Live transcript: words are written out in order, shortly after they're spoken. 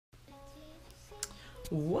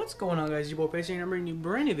What's going on, guys? Your boy Pacer, and I'm bringing you a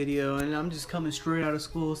brand new video, and I'm just coming straight out of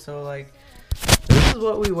school. So like, this is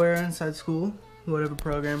what we wear inside school. Whatever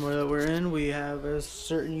program that we're in, we have a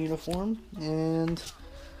certain uniform, and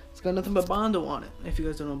it's got nothing but Bondo on it. If you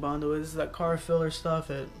guys don't know what Bondo is, it's that car filler stuff.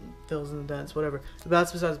 It fills in the dents, whatever. But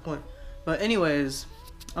that's besides the point. But anyways,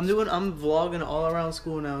 I'm vlogging all around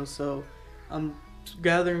school now, so I'm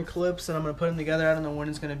gathering clips and I'm gonna put them together. I don't know when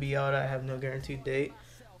it's gonna be out. I have no guaranteed date.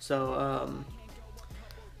 So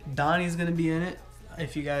Donnie's gonna be in it.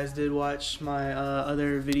 If you guys did watch my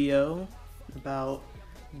other video about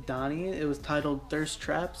Donnie, it was titled Thirst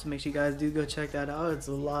Trap, so make sure you guys do go check that out.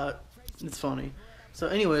 It's funny. So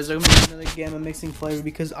anyways, I'm gonna do another gamma mixing flavor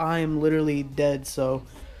because I am literally dead. So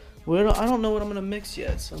I don't know what I'm gonna mix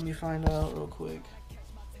yet, so let me find out real quick.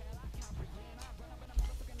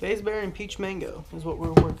 Fazeberry and peach mango is what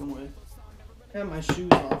we're working with. I have my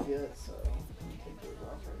shoes off yet, so let me take those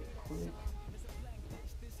off right quick.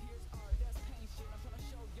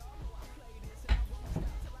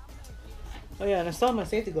 Oh yeah, and I still have my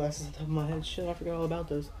safety glasses on top of my head. Shit, I forgot all about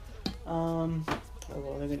those. Oh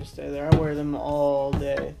well, they're gonna stay there. I wear them all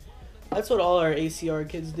day. That's what all our ACR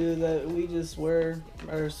kids do. That we just wear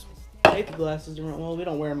our safety glasses. Well, we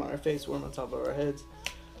don't wear them on our face. We wear them on top of our heads.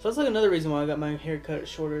 So that's like another reason why I got my hair cut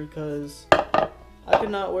shorter, because I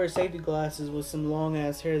could not wear safety glasses with some long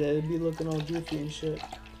ass hair that would be looking all goofy and shit.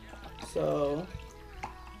 So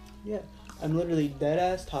yeah, I'm literally dead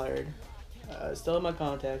ass tired. I still have my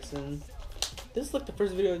contacts in. This is like the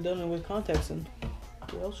first video I've done with contacts in.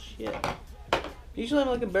 Well, shit. Usually I'm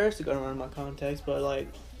like embarrassed to go around my contacts, but like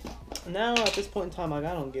now at this point in time, like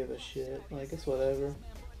I don't give a shit. Like it's whatever.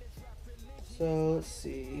 So let's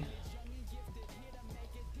see.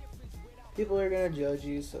 People are gonna judge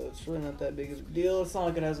you, so it's really not that big of a deal. It's not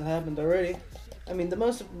like it hasn't happened already. I mean, the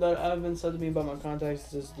most that I've been said to me about my contacts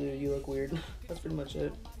is just, dude, you look weird. That's pretty much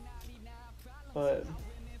it. But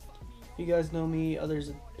you guys know me,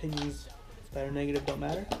 others' opinions that are negative don't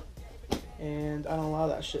matter, and I don't allow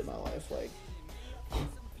that shit in my life. Like,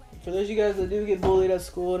 for those of you guys that do get bullied at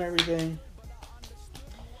school and everything,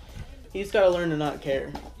 you just gotta learn to not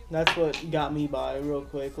care. That's what got me by real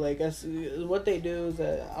quick. Like, what they do is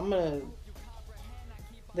that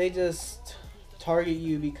they just target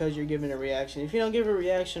you because you're giving a reaction. If you don't give a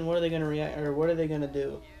reaction, what are they gonna react, or what are they gonna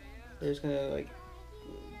do? They're just gonna, like,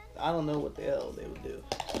 I don't know what the hell they would do.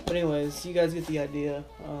 But anyways, you guys get the idea.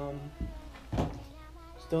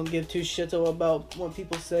 Don't give two shits about what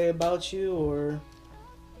people say about you or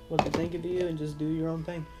what they think of you, and just do your own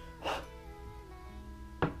thing.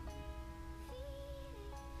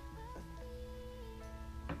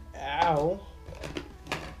 Ow.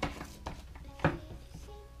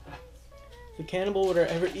 If a cannibal would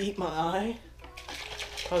ever eat my eye,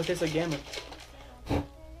 probably tastes like gamma.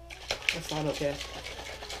 That's not okay.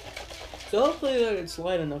 So hopefully it's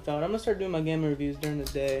light enough out. I'm gonna start doing my gamma reviews during the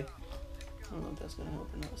day. I don't know if that's gonna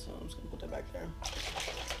help or not, so I'm just gonna put that back there.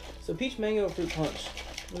 So peach mango fruit punch.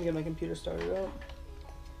 Let me get my computer started up.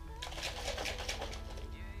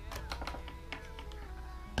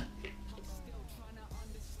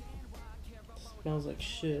 Smells like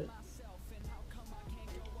shit.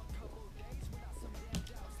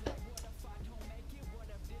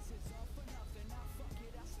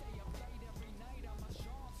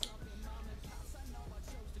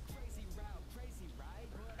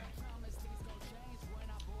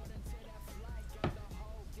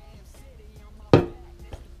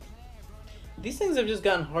 These things have just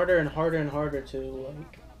gotten harder and harder and harder to,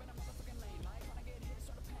 like,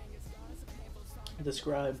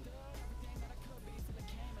 describe.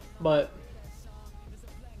 But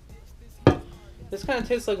this kind of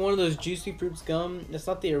tastes like one of those Juicy Fruits gum. It's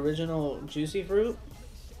not the original Juicy Fruit,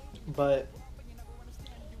 but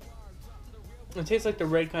it tastes like the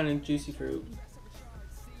red kind of Juicy Fruit.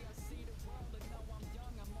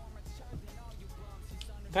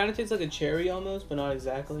 It kind of tastes like a cherry almost, but not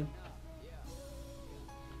exactly.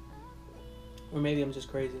 Or maybe I'm just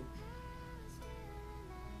crazy.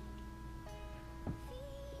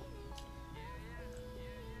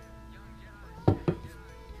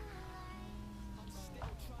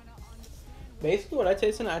 Basically what I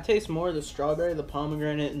taste more of the strawberry, the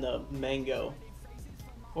pomegranate, and the mango.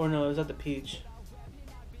 Or no, is that the peach?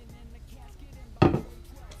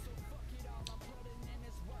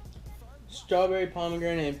 Strawberry,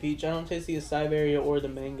 pomegranate, and peach. I don't taste the acai berry or the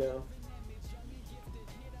mango.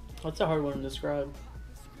 That's a hard one to describe.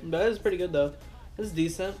 But it's pretty good though. It's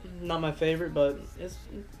decent. Not my favorite, but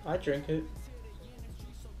I drink it.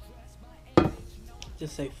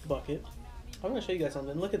 Just say fuck it. I'm gonna show you guys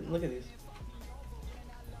something. Look at these.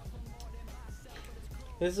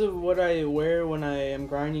 This is what I wear when I am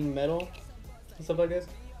grinding metal and stuff like this.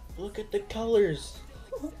 Look at the colors.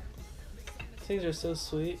 These things are so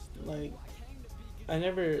sweet. Like, I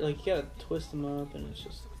never, like, you gotta twist them up and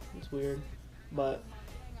it's weird. But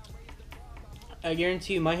I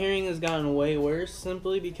guarantee you my hearing has gotten way worse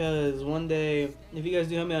simply because one day, if you guys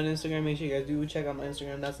do have me on Instagram, make sure you guys do check out my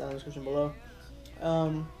Instagram. That's down in the description below.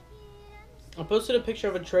 I posted a picture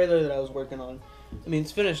of a trailer that I was working on. I mean,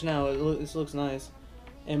 it's finished now. It looks nice.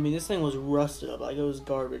 I mean, this thing was rusted up. Like, it was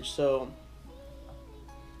garbage. So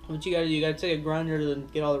what you gotta do, you gotta take a grinder to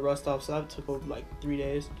get all the rust off. So that took over like 3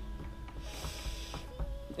 days.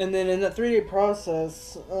 And then in that 3-day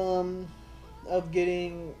process of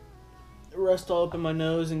getting rust all up in my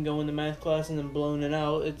nose and going to math class and then blowing it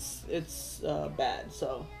out, it's bad.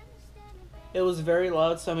 So it was very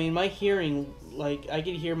loud. So I mean, my hearing, like, I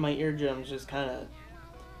could hear my eardrums just kind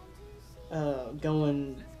of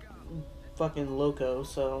going fucking loco.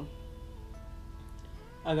 So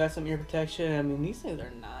I got some ear protection. I mean, these things are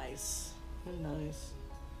nice. They're nice.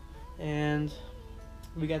 And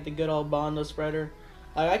we got the good old Bondo spreader.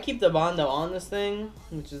 I keep the Bondo on this thing,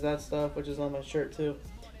 which is that stuff, which is on my shirt too.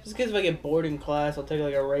 Just because if I get bored in class, I'll take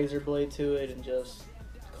like a razor blade to it and just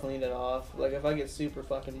clean it off. Like, if I get super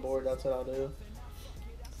fucking bored, that's what I'll do.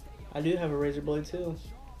 I do have a razor blade too.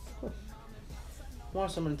 I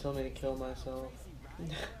want someone to tell me to kill myself.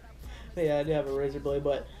 Yeah, I do have a razor blade,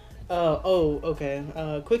 but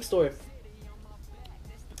okay. Quick story.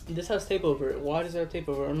 This has tape over it. Why does it have tape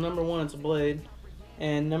over it? Number one, it's a blade.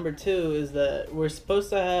 And number two is that we're supposed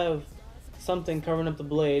to have something covering up the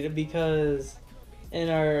blade because in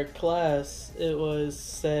our class it was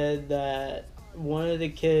said that one of the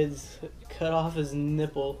kids cut off his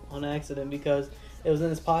nipple on accident because it was in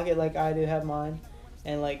his pocket like I do have mine.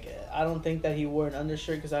 And like, I don't think that he wore an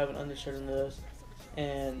undershirt because I have an undershirt under this.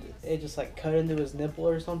 And it just like cut into his nipple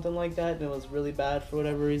or something like that, and it was really bad for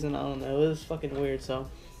whatever reason. I don't know. It was fucking weird. So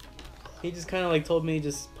he just kind of like told me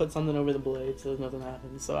just put something over the blade so nothing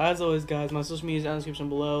happens. So as always, guys, my social media is down in the description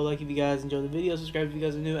below. Like if you guys enjoyed the video, subscribe if you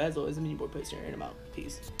guys are new. As always, I'm your boy Pace here, and I'm out.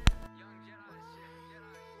 Peace.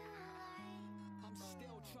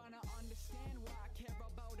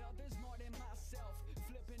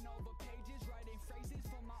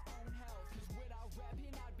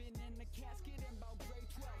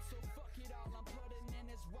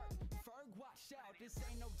 This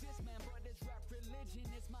ain't no diss, man, but it's rap religion.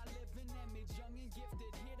 It's my living image, young and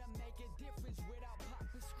gifted, here to make a difference without pop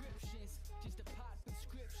prescriptions. Just a pot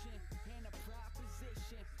prescription and a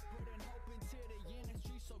proposition. Putting hope into the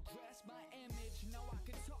industry, so grasp my image. Know I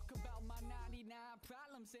could talk about my 99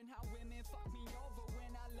 problems and how women fuck me over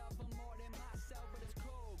when I love them more than myself. But it's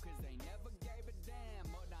cool, cause they never